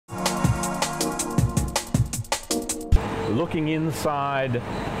looking inside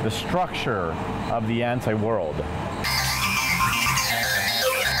the structure of the anti-world.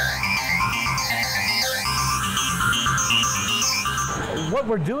 What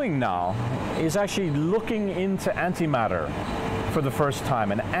we're doing now is actually looking into antimatter for the first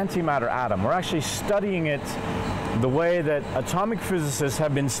time, an antimatter atom. We're actually studying it the way that atomic physicists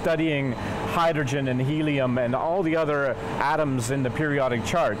have been studying hydrogen and helium and all the other atoms in the periodic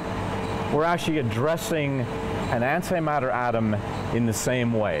chart. We're actually addressing an antimatter atom in the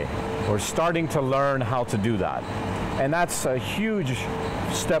same way. We're starting to learn how to do that. And that's a huge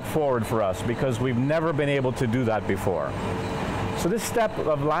step forward for us because we've never been able to do that before. So this step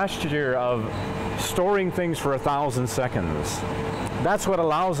of last year of storing things for 1,000 seconds, that's what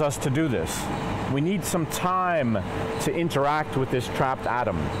allows us to do this. We need some time to interact with this trapped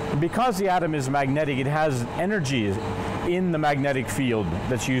atom. Because the atom is magnetic, it has energy in the magnetic field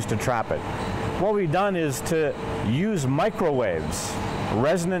that's used to trap it. What we've done is to use microwaves,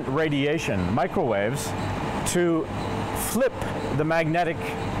 resonant radiation microwaves, to flip the magnetic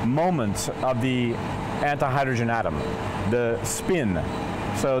moments of the antihydrogen atom, the spin.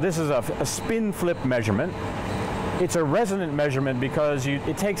 So this is a spin flip measurement. It's a resonant measurement because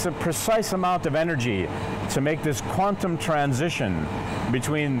it takes a precise amount of energy to make this quantum transition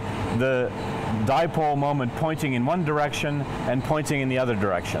between the dipole moment pointing in one direction and pointing in the other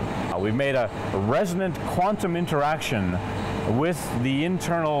direction. We've made a resonant quantum interaction with the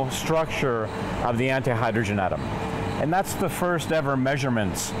internal structure of the antihydrogen atom. And that's the first ever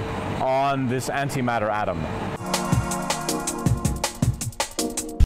measurements on this antimatter atom.